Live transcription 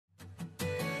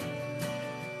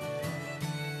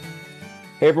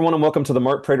Hey everyone, and welcome to the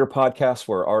Mark Prater podcast,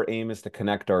 where our aim is to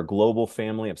connect our global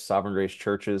family of Sovereign Grace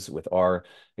churches with our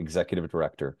executive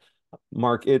director.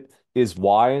 Mark, it is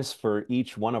wise for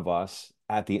each one of us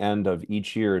at the end of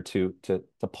each year to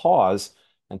pause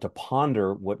and to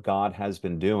ponder what God has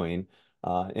been doing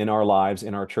in our lives,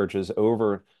 in our churches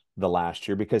over the last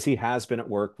year, because He has been at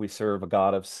work. We serve a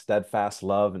God of steadfast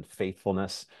love and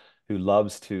faithfulness who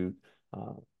loves to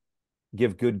uh,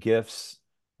 give good gifts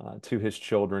to His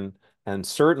children. And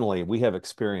certainly, we have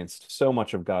experienced so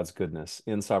much of God's goodness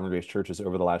in Sovereign Grace churches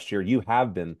over the last year. You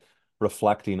have been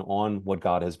reflecting on what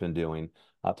God has been doing.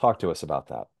 Talk to us about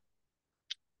that.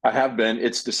 I have been.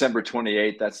 It's December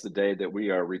 28th. That's the day that we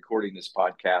are recording this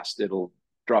podcast. It'll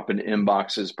drop into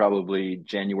inboxes probably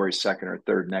January 2nd or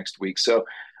 3rd next week. So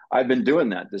I've been doing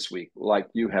that this week, like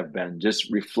you have been,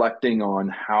 just reflecting on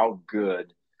how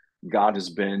good God has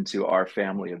been to our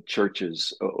family of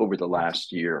churches over the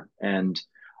last year. And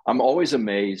I'm always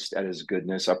amazed at his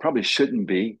goodness. I probably shouldn't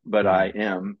be, but I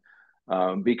Mm.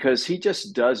 am, because he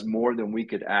just does more than we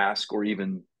could ask or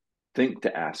even think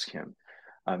to ask him.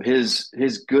 His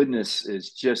goodness is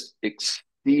just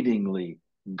exceedingly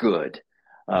good,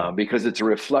 Yeah. because it's a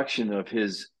reflection of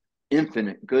his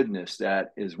infinite goodness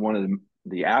that is one of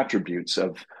the attributes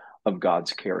of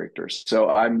God's character.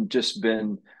 So I'm just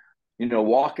been,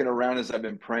 walking around as I've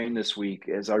been praying this week,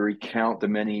 as I recount the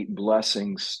many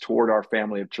blessings toward our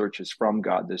family of churches from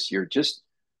God this year, just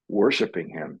worshiping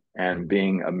Him and Mm.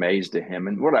 being amazed at Him.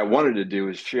 And what I wanted to do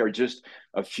is share just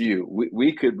a few.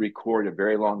 We could record a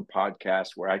very long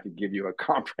podcast where I could give you a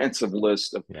comprehensive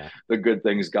list of Yeah. the good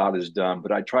things God has done,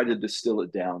 but I tried to distill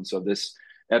it down so this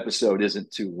episode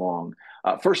isn't too long.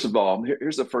 First of all,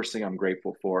 here's the first thing I'm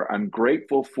grateful for. I'm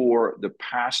grateful for the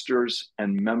pastors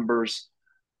and members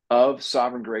of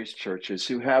Sovereign Grace churches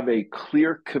who have a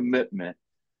clear commitment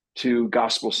to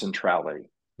gospel centrality.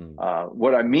 Mm.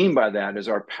 What I mean by that is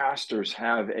our pastors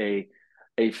have a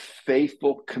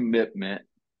faithful commitment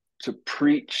to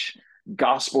preach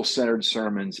gospel centered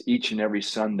sermons each and every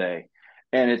Sunday.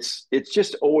 And it's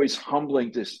just always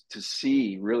humbling to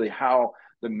see really how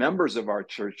the members of our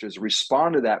churches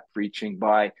respond to that preaching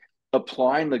by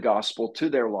applying the gospel to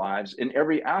their lives in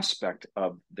every aspect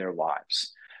of their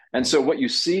lives. And Yeah. so, what you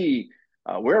see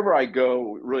wherever I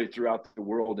go, really throughout the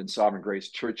world in Sovereign Grace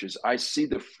churches, I see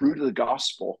the fruit of the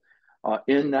gospel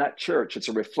in that church. It's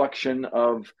a reflection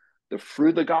of the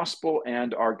fruit of the gospel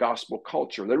and our gospel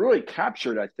culture. They're really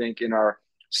captured, I think, in our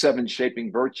seven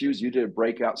shaping virtues. You did a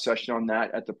breakout session on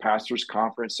that at the pastors'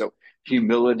 conference. So,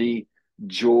 humility,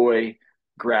 joy,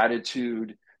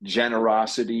 gratitude,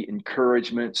 generosity,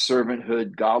 encouragement,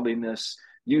 servanthood, godliness.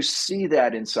 You see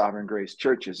that in Sovereign Grace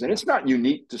churches. And Yeah. it's not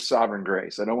unique to Sovereign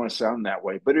Grace. I don't want to sound that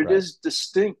way, but it Right. is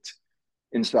distinct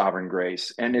in Sovereign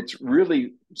Grace. And it's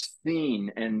really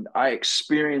seen, and I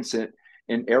experience it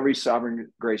in every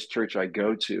Sovereign Grace church I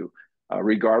go to,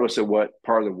 regardless of what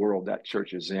part of the world that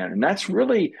church is in. And that's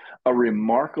really a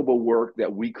remarkable work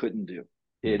that we couldn't do.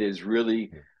 It Mm. is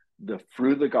really the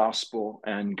fruit of the gospel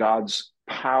and God's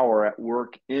power at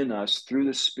work in us through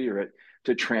the Spirit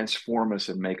to transform us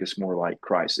and make us more like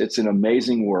Christ. It's an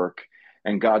amazing work,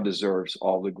 and God deserves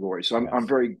all the glory. So I'm Yes.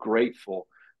 very grateful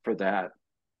for that.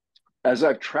 As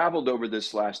I've traveled over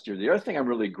this last year, the other thing I'm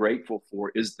really grateful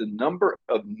for is the number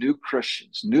of new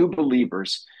Christians, new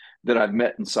believers that I've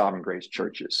met in Sovereign Grace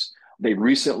churches. They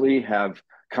recently have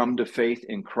come to faith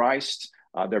in Christ.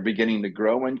 They're beginning to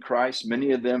grow in Christ.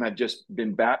 Many of them have just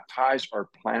been baptized or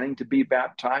planning to be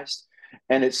baptized.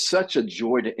 And it's such a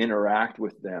joy to interact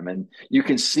with them. And you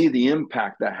can see the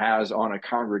impact that has on a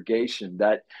congregation,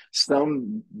 that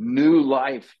some new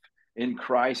life in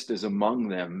Christ is among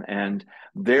them, and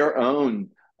their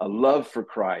own love for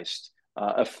Christ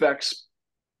affects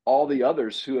all the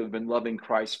others who have been loving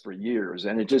Christ for years.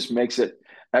 And it just makes it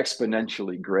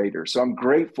exponentially greater. So I'm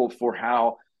grateful for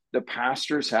how the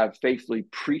pastors have faithfully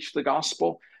preached the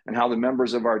gospel, and how the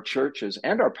members of our churches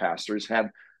and our pastors have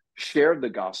shared the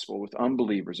gospel with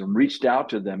unbelievers and reached out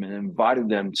to them and invited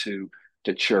them to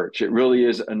church. It really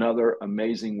is another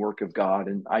amazing work of God.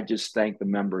 And I just thank the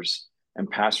members and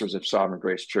pastors of Sovereign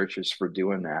Grace churches for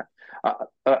doing that.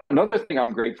 Another thing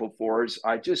I'm grateful for is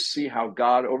I just see how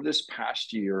God over this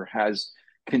past year has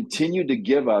continued to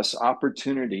give us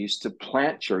opportunities to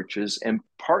plant churches and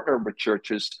partner with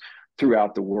churches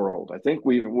throughout the world. I think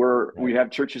we Right.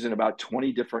 have churches in about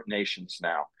 20 different nations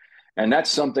now. And that's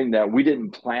something that we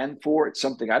didn't plan for. It's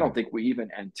something I don't Mm. think we even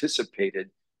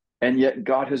anticipated. And yet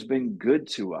God has been good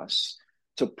to us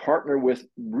to partner with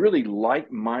really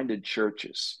like-minded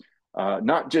churches,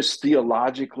 not just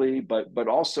theologically, but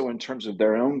also in terms of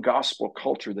their own gospel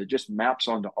culture that just maps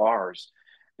onto ours.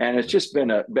 And it's just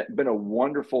been a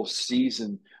wonderful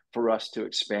season for us to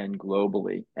expand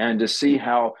globally and to see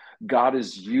how God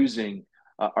is using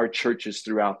our churches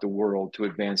throughout the world to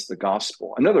advance the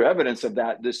gospel. Another evidence of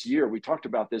that this year, we talked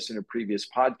about this in a previous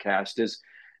podcast, is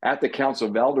at the Council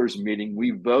of Elders meeting, we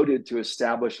voted to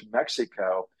establish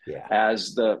Mexico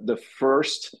as the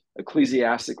first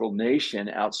ecclesiastical nation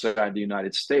outside the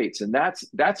United States. And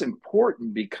that's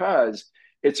important because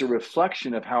it's a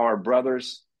reflection of how our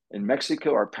brothers in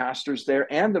Mexico, our pastors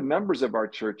there, and the members of our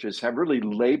churches have really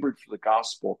labored for the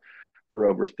gospel for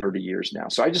over 30 years now.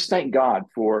 So I just thank God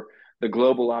for the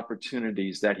global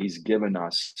opportunities that he's given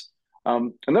us.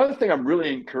 Another thing I'm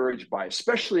really encouraged by,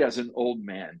 especially as an old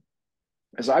man,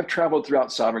 as I've traveled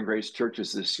throughout Sovereign Grace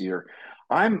churches this year,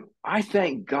 I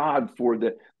thank God for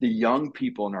the young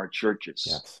people in our churches.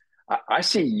 Yes. I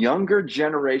see younger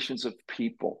generations of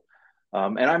people,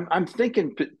 and I'm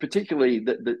thinking particularly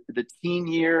the teen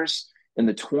years in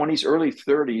the 20s, early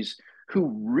 30s,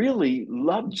 who really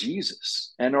love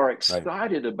Jesus and are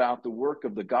excited about the work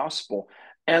of the gospel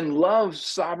and love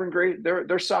Sovereign Grace,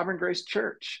 their Sovereign Grace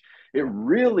Church. It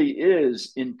really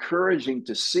is encouraging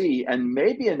to see, and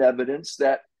maybe an evidence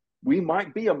that we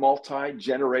might be a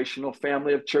multi-generational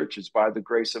family of churches by the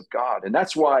grace of God. And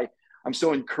that's why I'm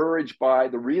so encouraged by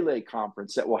the Relay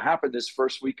Conference that will happen this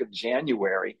first week of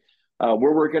January,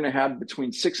 where we're going to have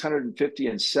between 650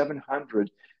 and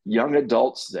 700 young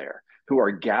adults there who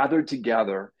are gathered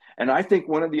together. And I think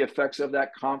one of the effects of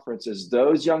that conference is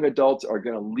those young adults are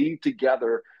going to leave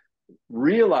together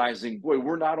realizing, boy,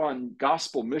 we're not on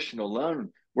gospel mission alone.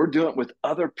 We're doing it with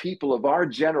other people of our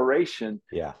generation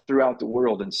throughout the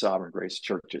world in Sovereign Grace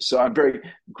churches. So I'm very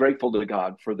grateful to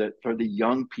God for the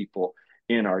young people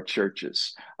in our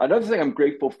churches. Another thing I'm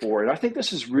grateful for, and I think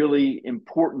this is really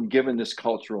important given this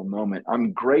cultural moment,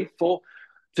 I'm grateful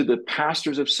to the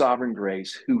pastors of Sovereign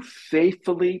Grace who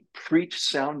faithfully preach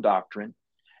sound doctrine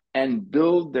and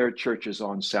build their churches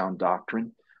on sound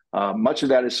doctrine. Much of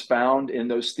that is found in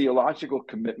those theological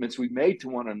commitments we made to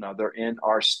one another in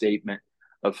our statement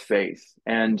of faith.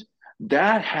 And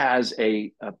that has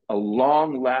a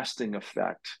long-lasting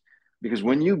effect, because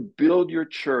when you build your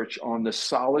church on the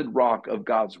solid rock of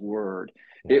God's word,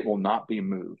 it will not be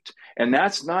moved. And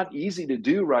that's not easy to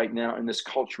do right now in this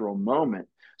cultural moment.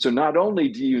 So not only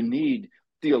do you need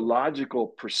theological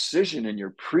precision in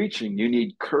your preaching, you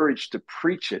need courage to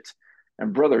preach it.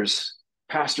 And brothers,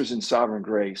 pastors in Sovereign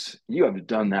Grace, you have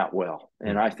done that well.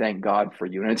 And I thank God for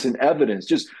you. And it's an evidence,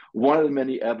 just one of the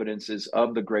many evidences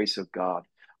of the grace of God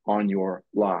on your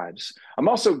lives. I'm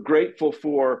also grateful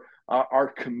for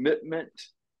our commitment,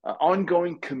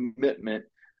 ongoing commitment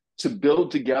to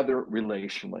build together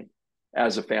relationally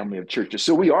as a family of churches.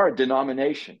 So we are a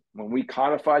denomination. When we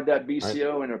codified that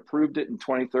BCO and approved it in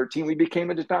 2013, we became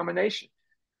a denomination.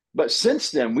 But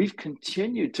since then, we've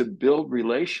continued to build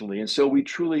relationally. And so we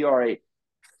truly are a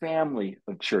family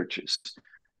of churches.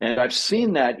 And I've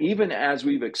seen that even as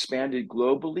we've expanded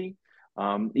globally,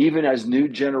 even as new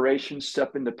generations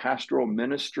step into pastoral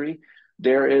ministry,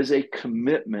 there is a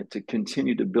commitment to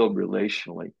continue to build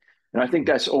relationally. And I think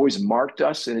that's always marked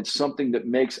us. And it's something that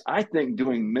makes, I think,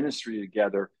 doing ministry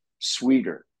together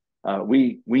sweeter.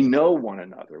 We know one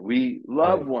another. We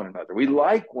love one another. We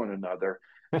like one another.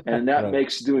 And that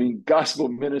makes doing gospel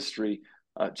ministry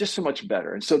just so much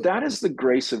better. And so that is the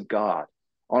grace of God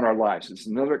on our lives. It's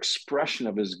another expression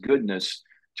of his goodness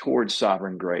towards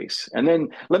Sovereign Grace. And then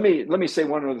let me say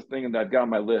one other thing that I've got on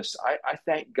my list. I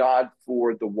thank God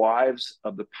for the wives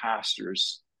of the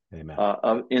pastors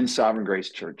in Sovereign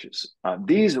Grace churches.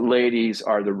 These ladies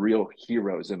are the real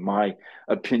heroes, in my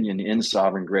opinion, in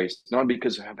Sovereign Grace, not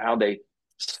because of how they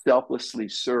selflessly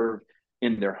serve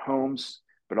in their homes,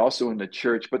 but also in the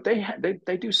church. But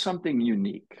they do something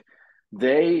unique.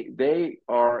 They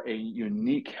are a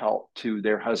unique help to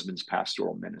their husband's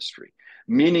pastoral ministry,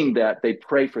 meaning that they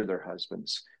pray for their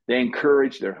husbands. They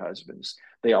encourage their husbands.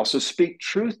 They also speak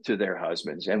truth to their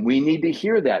husbands. And we need to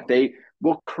hear that. They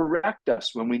will correct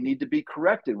us when we need to be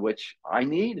corrected, which I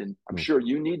need. And I'm sure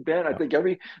you need, Ben. I think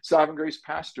every Sovereign Grace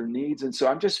pastor needs. And so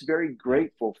I'm just very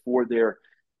grateful for their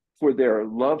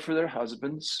love for their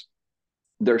husbands,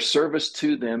 their service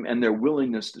to them, and their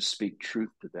willingness to speak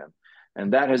truth to them.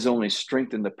 And that has only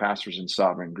strengthened the pastors in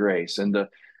Sovereign Grace. And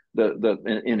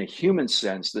in a human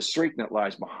sense, the strength that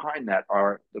lies behind that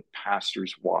are the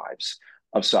pastors' wives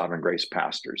of Sovereign Grace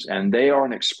pastors. And they are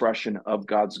an expression of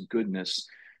God's goodness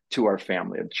to our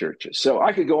family of churches. So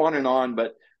I could go on,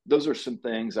 but those are some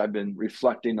things I've been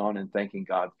reflecting on and thanking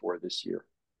God for this year.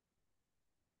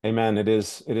 Amen. It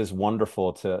is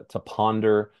wonderful to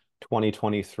ponder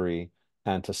 2023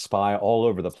 and to spy all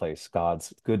over the place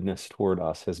God's goodness toward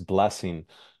us, his blessing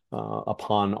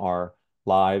upon our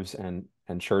lives and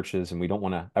churches, and we don't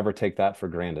want to ever take that for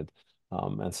granted.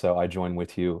 And so I join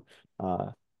with you,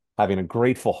 uh, having a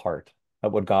grateful heart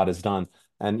at what God has done,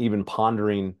 and even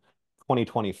pondering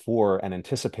 2024 and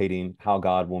anticipating how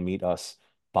God will meet us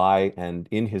by and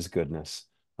in his goodness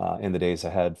in the days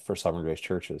ahead for Sovereign Grace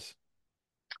churches.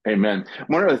 Amen.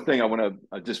 One other thing I want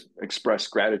to just express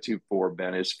gratitude for,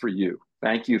 Ben, is for you.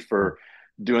 Thank you for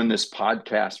doing this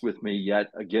podcast with me yet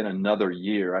again another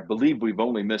year. I believe we've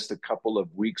only missed a couple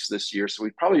of weeks this year, so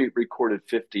we probably recorded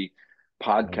 50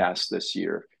 podcasts this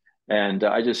year. And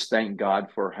I just thank God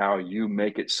for how you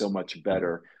make it so much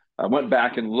better. I went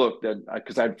back and looked at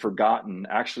because I'd forgotten.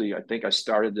 Actually, I think I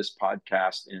started this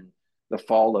podcast in the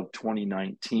fall of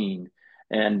 2019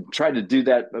 and tried to do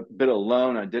that a bit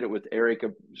alone. I did it with Eric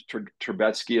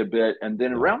Trebetsky a bit. And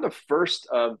then Yeah. around the first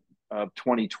of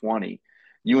 2020,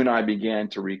 you and I began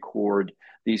to record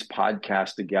these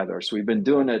podcasts together. So we've been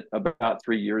doing it about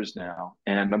 3 years now.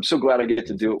 And I'm so glad I get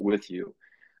to do it with you.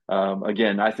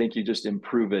 Again, I think you just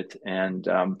improve it. And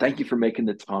thank you for making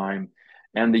the time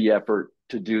and the effort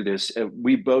to do this.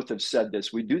 We both have said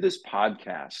this. We do this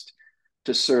podcast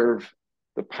to serve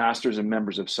the pastors and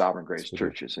members of Sovereign Grace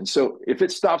churches. And so if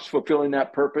it stops fulfilling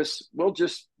that purpose, we'll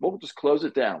just close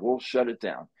it down. We'll shut it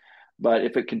down. But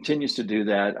if it continues to do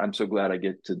that, I'm so glad I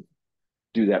get to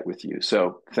do that with you.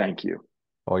 So thank you.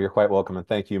 Well, you're quite welcome. And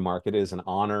thank you, Mark. It is an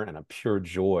honor and a pure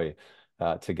joy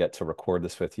to get to record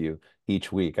this with you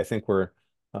each week. I think we're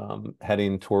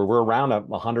heading toward, we're around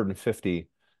 150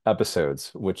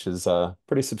 episodes, which is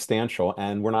pretty substantial,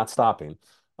 and we're not stopping,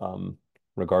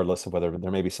 regardless of whether there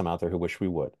may be some out there who wish we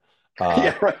would.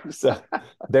 Yeah, right. So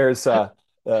there's,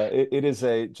 it is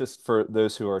just for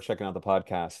those who are checking out the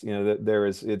podcast,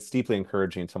 it's deeply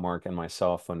encouraging to Mark and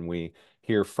myself when we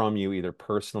hear from you either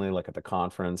personally, like at the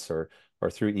conference, or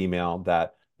through email,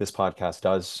 that this podcast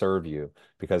does serve you,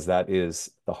 because that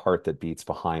is the heart that beats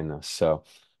behind this. So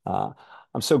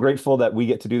I'm so grateful that we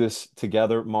get to do this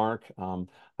together, Mark.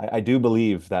 I do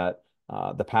believe that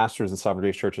the pastors in Sovereign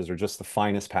Grace churches are just the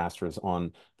finest pastors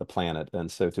on the planet.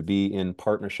 And so to be in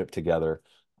partnership together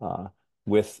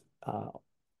with the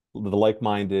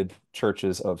like-minded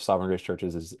churches of Sovereign Grace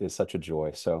churches is such a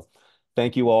joy. So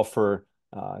thank you all for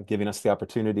giving us the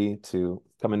opportunity to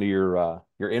come into your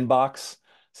inbox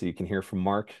so you can hear from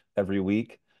Mark every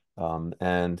week.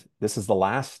 And this is the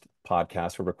last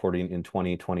podcast we're recording in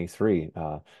 2023.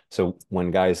 So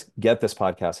when guys get this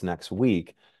podcast next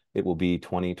week, it will be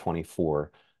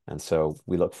 2024. And so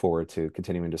we look forward to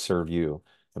continuing to serve you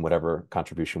and whatever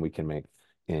contribution we can make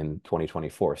in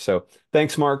 2024. So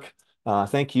thanks, Mark.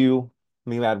 Thank you.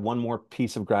 Let me add one more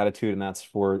piece of gratitude, and that's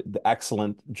for the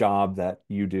excellent job that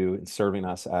you do in serving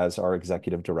us as our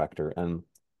executive director. And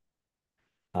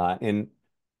in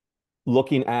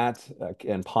looking at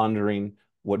and pondering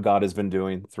what God has been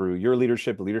doing through your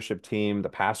leadership, the leadership team, the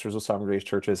pastors of Sovereign Grace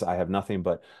churches, I have nothing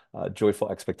but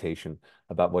joyful expectation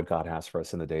about what God has for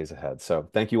us in the days ahead. So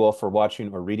thank you all for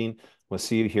watching or reading. We'll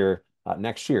see you here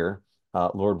next year,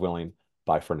 Lord willing.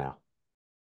 Bye for now.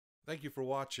 Thank you for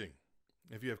watching.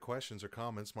 If you have questions or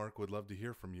comments, Mark would love to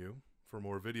hear from you. For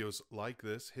more videos like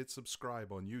this, hit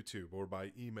subscribe on YouTube or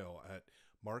by email at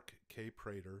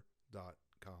markkprater.com.